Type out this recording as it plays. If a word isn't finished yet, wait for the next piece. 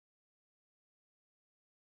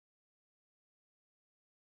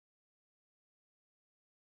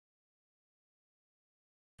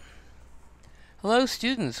Hello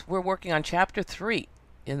students, we're working on Chapter 3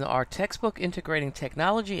 in our textbook Integrating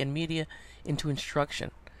Technology and Media into Instruction.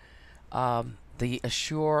 The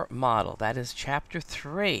Assure model, that is Chapter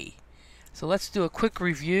 3. So let's do a quick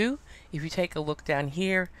review. If you take a look down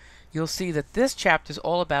here, you'll see that this chapter is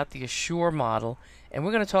all about the Assure model, and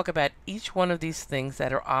we're going to talk about each one of these things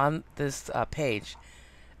that are on this page.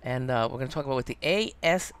 And we're going to talk about what the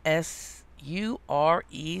ASSURE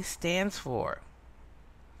stands for.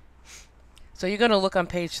 So you're going to look on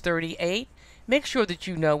page 38. Make sure that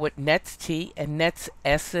you know what NETS-T and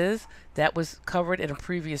NETS-S is. That was covered in a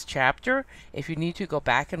previous chapter. If you need to, go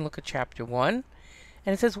back and look at chapter 1.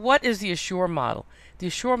 And it says, what is the Assure model? The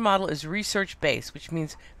Assure model is research-based, which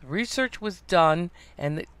means research was done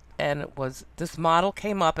and this model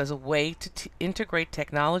came up as a way to integrate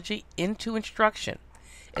technology into instruction.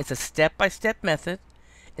 It's a step-by-step method.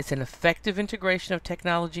 It's an effective integration of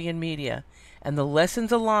technology and media, and the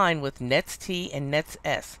lessons align with NETS-T and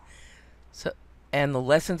NETS-S. And the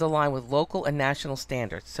lessons align with local and national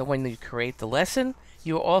standards. So when you create the lesson,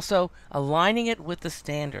 you are also aligning it with the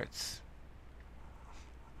standards.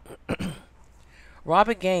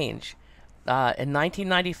 Robert Gagne, in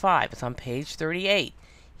 1995, it's on page 38.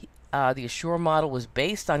 The Assure model was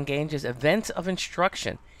based on Gagne's events of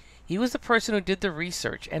instruction. He was the person who did the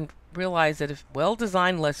research and realized that if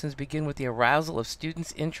well-designed lessons begin with the arousal of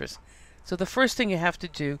students' interest. So the first thing you have to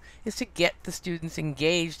do is to get the students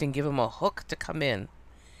engaged and give them a hook to come in.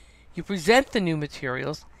 You present the new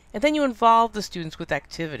materials, and then you involve the students with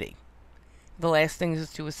activity. The last thing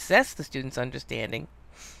is to assess the students' understanding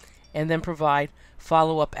and then provide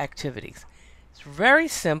follow-up activities. It's very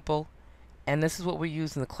simple, and this is what we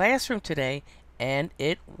use in the classroom today, and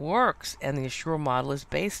it works, and the Assure model is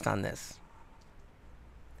based on this.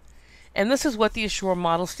 And this is what the Assure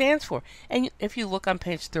model stands for. And if you look on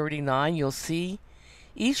page 39, you'll see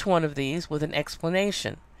each one of these with an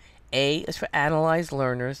explanation. A is for analyze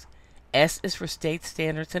learners. S is for state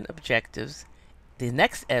standards and objectives. The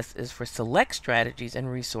next S is for select strategies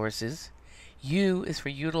and resources. U is for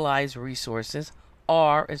utilize resources.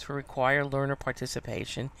 R is for require learner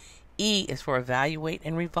participation. E is for evaluate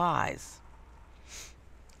and revise.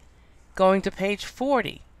 Going to page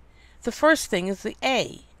 40. The first thing is the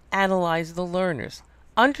A. Analyze the learners.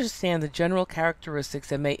 Understand the general characteristics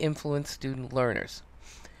that may influence student learners.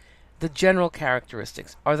 The general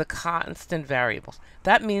characteristics are the constant variables.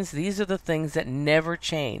 That means these are the things that never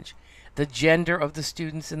change. The gender of the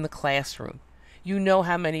students in the classroom. You know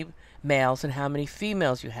how many males and how many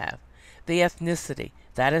females you have. The ethnicity.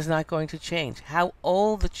 That is not going to change. How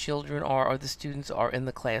old the children are or the students are in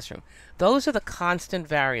the classroom. Those are the constant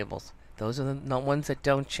variables. Those are the ones that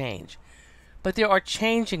don't change. But there are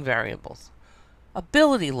changing variables.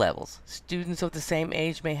 Ability levels. Students of the same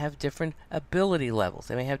age may have different ability levels.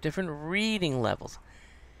 They may have different reading levels.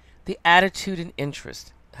 The attitude and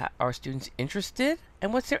interest. Are students interested?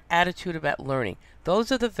 And what's their attitude about learning?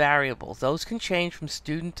 Those are the variables. Those can change from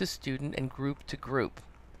student to student and group to group.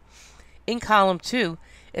 In column 2,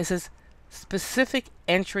 it says specific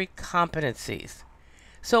entry competencies.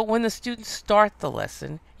 So when the students start the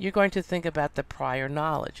lesson, you're going to think about the prior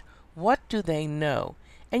knowledge. What do they know?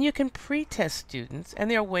 And you can pre-test students, and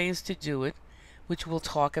there are ways to do it, which we'll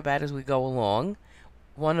talk about as we go along.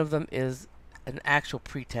 One of them is an actual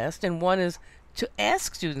pre-test, and one is to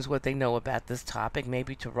ask students what they know about this topic,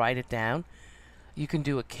 maybe to write it down. You can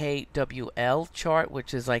do a KWL chart,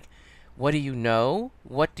 which is like, what do you know?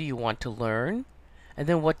 What do you want to learn? And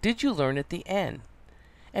then what did you learn at the end?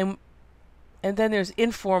 And then there's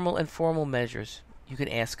informal and formal measures. You can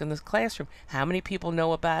ask in the classroom, how many people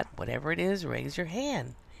know about whatever it is? Raise your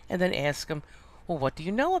hand. And then ask them, well, what do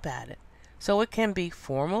you know about it? So it can be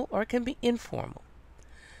formal or it can be informal.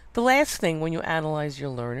 The last thing when you analyze your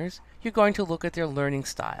learners, you're going to look at their learning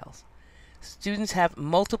styles. Students have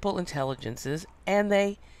multiple intelligences and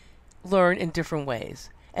they learn in different ways.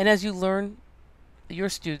 And as you learn your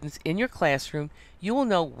students in your classroom, you will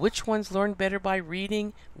know which ones learn better by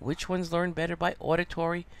reading, which ones learn better by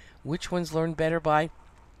auditory, which ones learn better by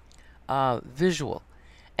visual.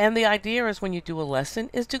 And the idea is when you do a lesson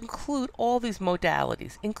is to include all these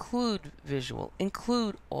modalities, include visual,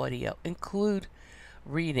 include audio, include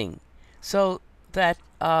reading, so that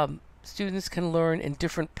students can learn in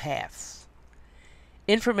different paths.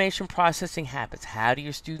 Information processing habits. How do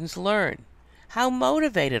your students learn? How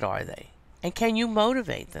motivated are they? And can you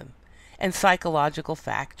motivate them? And psychological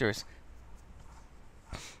factors.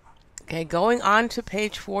 Okay, going on to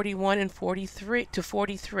page 41 and 43 to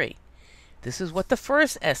 43. This is what the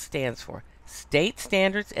first S stands for. State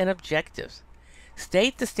standards and objectives.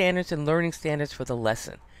 State the standards and learning standards for the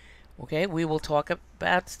lesson. Okay, we will talk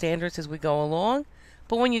about standards as we go along,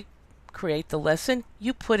 but when you create the lesson,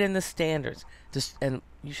 you put in the standards. And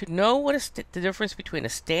you should know what the difference between a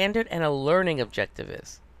standard and a learning objective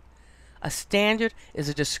is. A standard is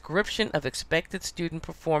a description of expected student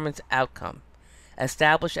performance outcome,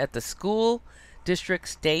 established at the school, district,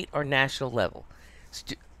 state, or national level,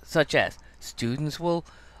 such as students will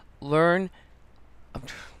learn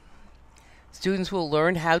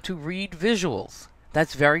how to read visuals.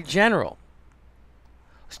 That's very general.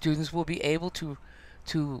 Students will be able to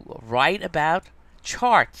write about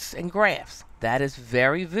charts and graphs. That is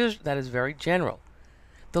very general.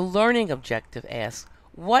 The learning objective asks,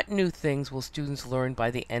 what new things will students learn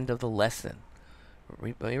by the end of the lesson?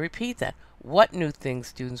 Let me repeat that. What new things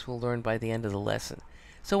students will learn by the end of the lesson?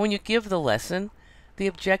 So when you give the lesson, the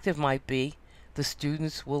objective might be the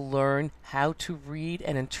students will learn how to read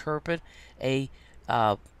and interpret a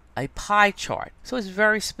pie chart. So it's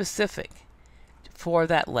very specific for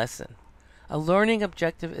that lesson. A learning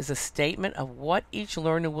objective is a statement of what each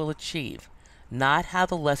learner will achieve, not how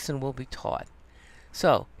the lesson will be taught.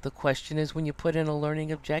 So the question is, when you put in a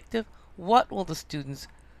learning objective, what will the students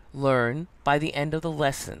learn by the end of the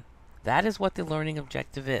lesson? That is what the learning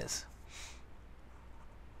objective is.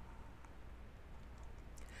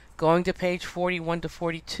 Going to page 41 to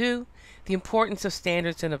 42, the importance of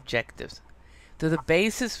standards and objectives. They're the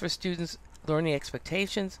basis for students' learning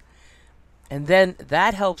expectations, and then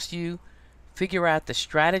that helps you figure out the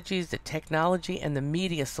strategies, the technology, and the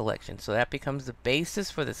media selection. So that becomes the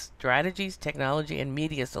basis for the strategies, technology, and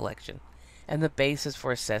media selection, and the basis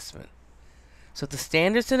for assessment. So the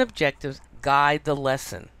standards and objectives guide the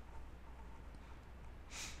lesson.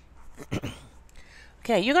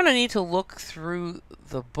 Okay, you're going to need to look through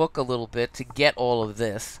the book a little bit to get all of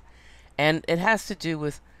this. And it has to do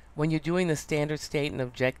with when you're doing the standard state and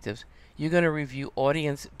objectives, you're going to review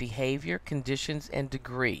audience behavior, conditions, and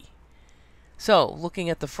degree. So, looking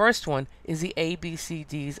at the first one is the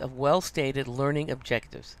ABCDs of well-stated learning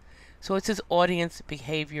objectives. So it says audience,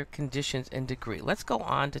 behavior, conditions, and degree. Let's go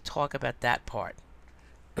on to talk about that part.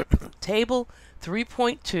 Table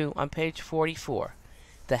 3.2 on page 44.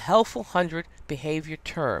 The helpful 100 behavior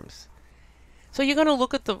terms. So you're going to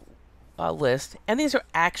look at the list, and these are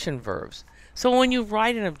action verbs. So when you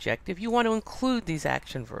write an objective, you want to include these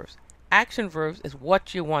action verbs. Action verbs is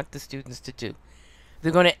what you want the students to do.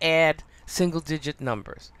 They're going to add single-digit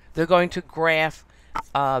numbers. They're going to graph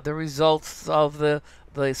the results of the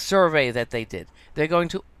survey that they did. They're going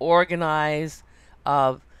to organize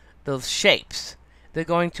the shapes. They're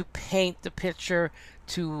going to paint the picture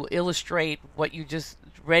to illustrate what you just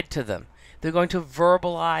read to them. They're going to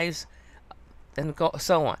verbalize and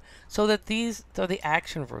so on. So that these are the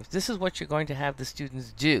action verbs. This is what you're going to have the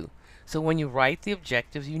students do. So when you write the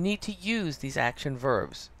objectives, you need to use these action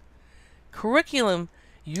verbs. Curriculum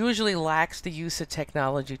usually lacks the use of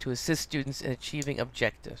technology to assist students in achieving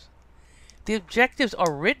objectives. The objectives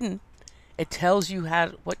are written. It tells you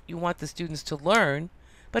what you want the students to learn,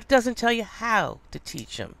 but it doesn't tell you how to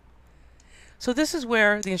teach them. So this is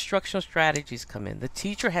where the instructional strategies come in. The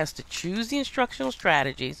teacher has to choose the instructional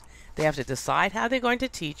strategies. They have to decide how they're going to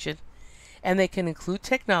teach it, and they can include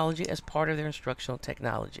technology as part of their instructional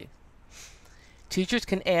technology. Teachers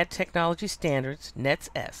can add technology standards,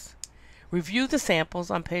 NETS S. Review the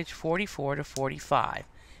samples on page 44 to 45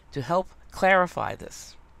 to help clarify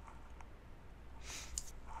this.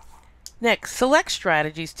 Next, select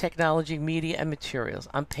strategies, technology, media, and materials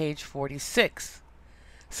on page 46.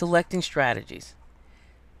 Selecting strategies.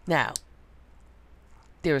 Now,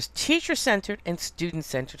 there's teacher-centered and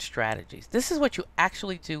student-centered strategies. This is what you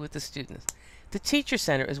actually do with the students. The teacher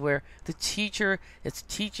center is where the teacher is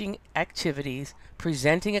teaching activities,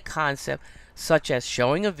 presenting a concept, such as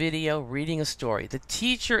showing a video, reading a story. The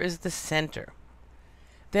teacher is the center.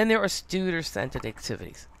 Then there are student-centered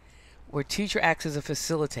activities, where teacher acts as a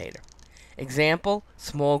facilitator. Example,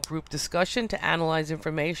 small group discussion to analyze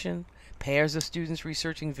information, pairs of students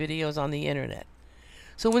researching videos on the internet.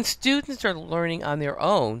 So when students are learning on their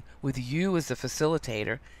own, with you as the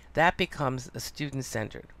facilitator, that becomes a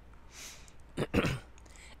student-centered.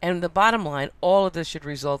 And the bottom line, all of this should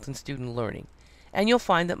result in student learning. And you'll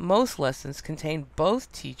find that most lessons contain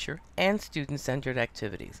both teacher and student-centered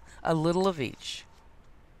activities, a little of each.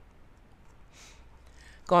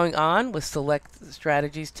 Going on with select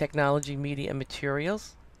strategies, technology, media, and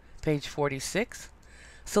materials, page 46.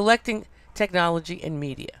 Selecting technology and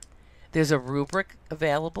media. There's a rubric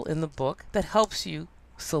available in the book that helps you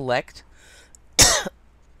select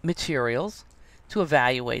materials to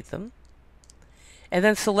evaluate them, and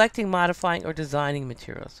then selecting, modifying, or designing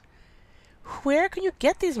materials. Where can you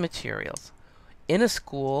get these materials? In a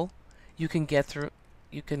school, You can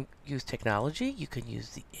you can use technology, you can use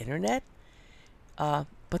the internet,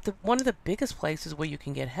 but one of the biggest places where you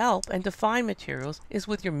can get help and define materials is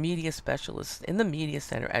with your media specialists in the media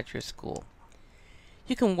center at your school.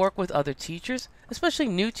 You can work with other teachers, especially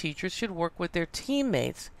new teachers should work with their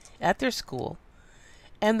teammates at their school,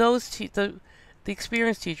 and the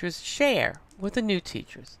experienced teachers share with the new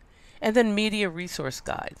teachers, and then media resource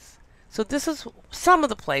guides. So this is some of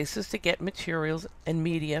the places to get materials and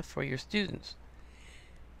media for your students.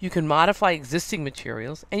 You can modify existing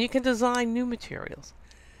materials and you can design new materials.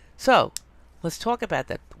 So let's talk about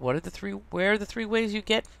that. Where are the three ways you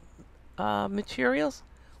get materials?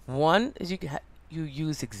 One is you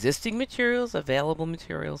use existing materials, available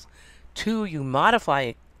materials. Two, you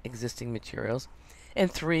modify existing materials.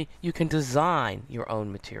 And three, you can design your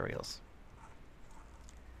own materials.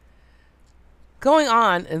 Going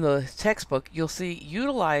on in the textbook, you'll see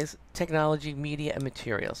utilize technology, media, and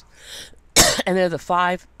materials. And they're the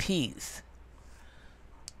 5 P's.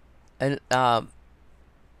 And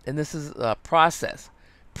this is a process.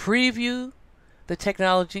 Preview the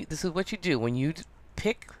technology. This is what you do when you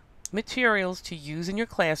pick materials to use in your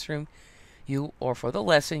classroom, or for the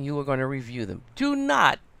lesson, you are going to review them. Do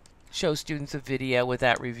not show students a video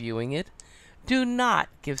without reviewing it. Do not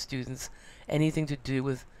give students anything to do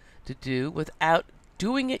without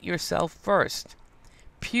doing it yourself first.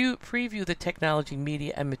 Preview the technology,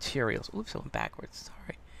 media, and materials. Oops, I went backwards.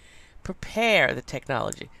 Sorry. Prepare the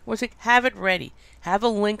technology. Have it ready. Have a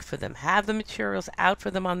link for them. Have the materials out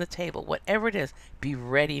for them on the table. Whatever it is, be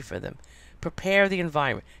ready for them. Prepare the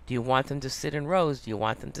environment. Do you want them to sit in rows? Do you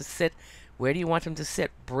want them to sit? Where do you want them to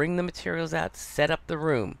sit? Bring the materials out. Set up the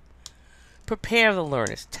room. Prepare the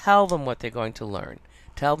learners. Tell them what they're going to learn.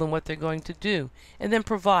 Tell them what they're going to do. And then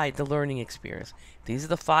provide the learning experience. These are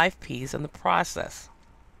the 5 P's on the process.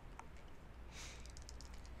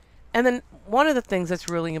 And then one of the things that's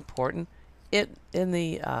really important in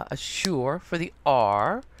the assure for the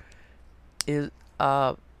R is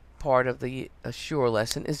part of the assure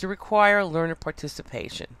lesson is to require learner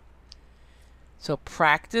participation. So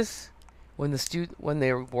practice when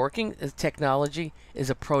they're working. Technology is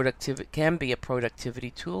can be a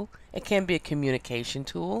productivity tool. It can be a communication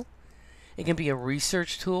tool. It can be a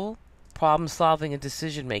research tool, problem solving, and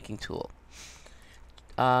decision making tool.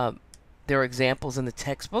 There are examples in the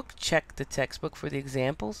textbook. Check the textbook for the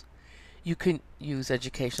examples. You can use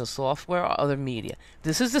educational software or other media.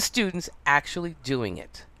 This is the students actually doing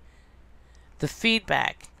it. The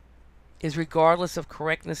feedback is regarding the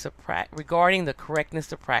correctness of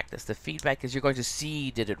practice. The feedback is you're going to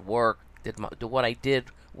see, did it work? Did what I did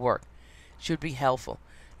work? Should be helpful.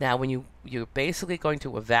 Now, when you're basically going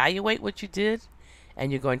to evaluate what you did,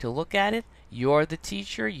 and you're going to look at it, you're the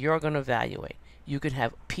teacher, you're going to evaluate. You can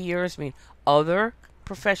have peers, other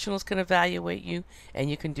professionals can evaluate you, and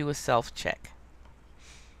you can do a self-check.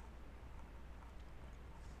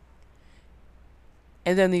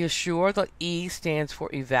 And then the assure, the E stands for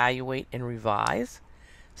evaluate and revise.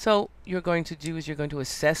 So you're going to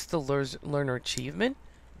assess the learner achievement.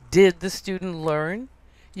 Did the student learn?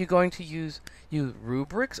 You're going to use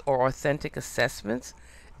rubrics or authentic assessments.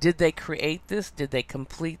 Did they create this? Did they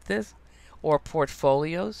complete this? Or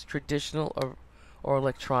portfolios, traditional or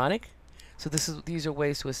electronic. So these are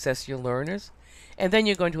ways to assess your learners. And then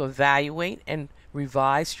you're going to evaluate and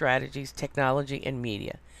revise strategies, technology, and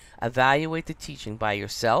media. Evaluate the teaching by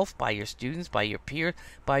yourself, by your students, by your peers,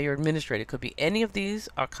 by your administrator. It could be any of these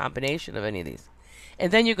or a combination of any of these.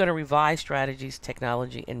 And then you're going to revise strategies,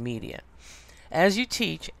 technology, and media. As you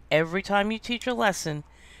teach, every time you teach a lesson,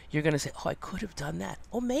 you're going to say, oh, I could have done that.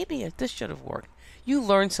 Oh, maybe this should have worked. You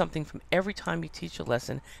learn something from every time you teach a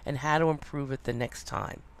lesson and how to improve it the next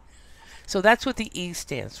time. So that's what the E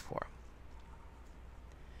stands for.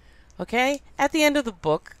 Okay? At the end of the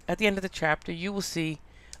book, at the end of the chapter, you will see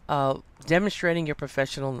demonstrating your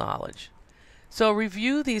professional knowledge. So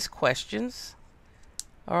review these questions.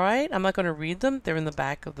 All right? I'm not going to read them. They're in the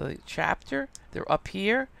back of the chapter. They're up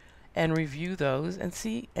here. And review those and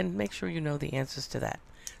see and make sure you know the answers to that.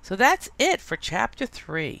 So that's it for chapter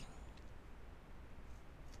 3.